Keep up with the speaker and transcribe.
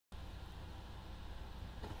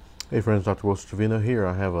Hey friends, Dr. Wilson Triviño here.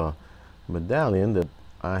 I have a medallion that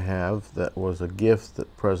I have that was a gift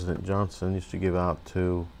that President Johnson used to give out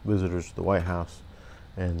to visitors to the White House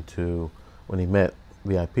and to when he met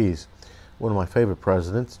VIPs. One of my favorite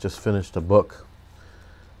presidents just finished a book,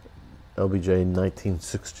 LBJ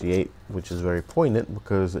 1968, which is very poignant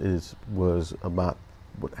because it was about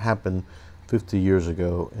what happened 50 years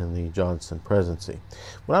ago in the Johnson Presidency.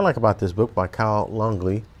 What I like about this book by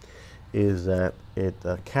Longley is that it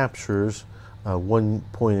captures one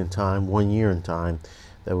point in time, 1 year in time,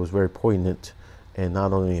 that was very poignant in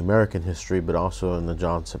not only American history but also in the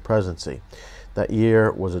Johnson Presidency. That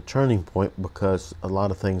year was a turning point because a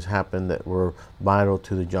lot of things happened that were vital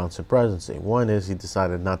to the Johnson Presidency. One is he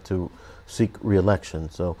decided not to seek re-election,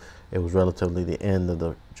 so it was relatively the end of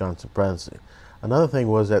the Johnson Presidency. Another thing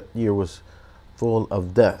was that year was full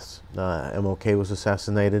of deaths. MLK was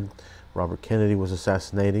assassinated, Robert Kennedy was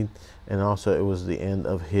assassinated, and also it was the end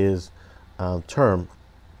of his term.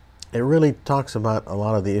 It really talks about a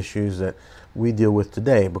lot of the issues that we deal with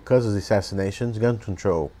today. Because of the assassinations, gun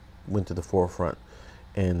control went to the forefront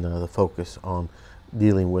and the focus on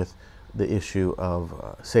dealing with the issue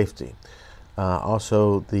of safety.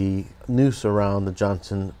 Also, the noose around the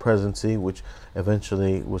Johnson presidency, which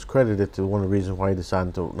eventually was credited to one of the reasons why he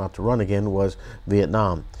decided not to run again, was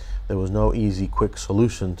Vietnam. There was no easy, quick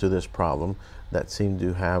solution to this problem that seemed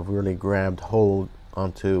to have really grabbed hold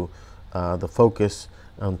onto the focus,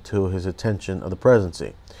 onto his attention of the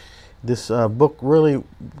presidency. This book really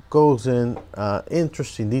goes in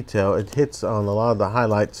interesting detail. It hits on a lot of the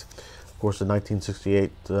highlights. Of course, the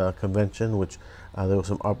 1968 convention, which there was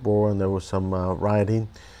some uproar and there was some rioting.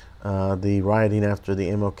 The rioting after the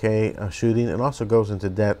MLK shooting, and also goes into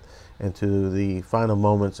depth into the final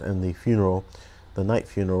moments and the funeral, the night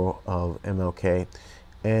funeral of MLK.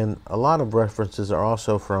 And a lot of references are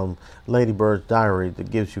also from Lady Bird's diary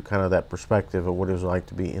that gives you kind of that perspective of what it was like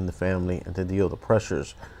to be in the family and to deal with the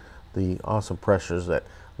pressures, the awesome pressures that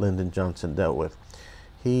Lyndon Johnson dealt with.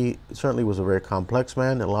 He certainly was a very complex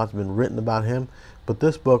man, and a lot's been written about him, but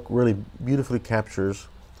this book really beautifully captures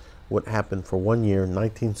what happened for 1 year,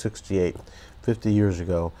 1968, 50 years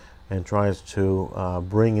ago, and tries to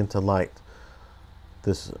bring into light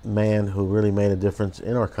this man who really made a difference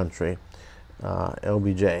in our country,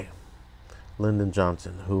 LBJ, Lyndon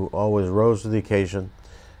Johnson, who always rose to the occasion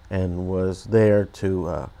and was there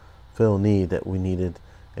to fill a need that we needed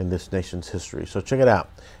in this nation's history. So check it out,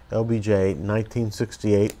 LBJ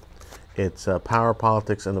 1968. It's Power,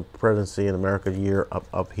 Politics, and the Presidency in America, Year of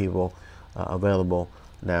Upheaval, available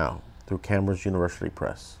now through Cambridge University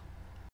Press.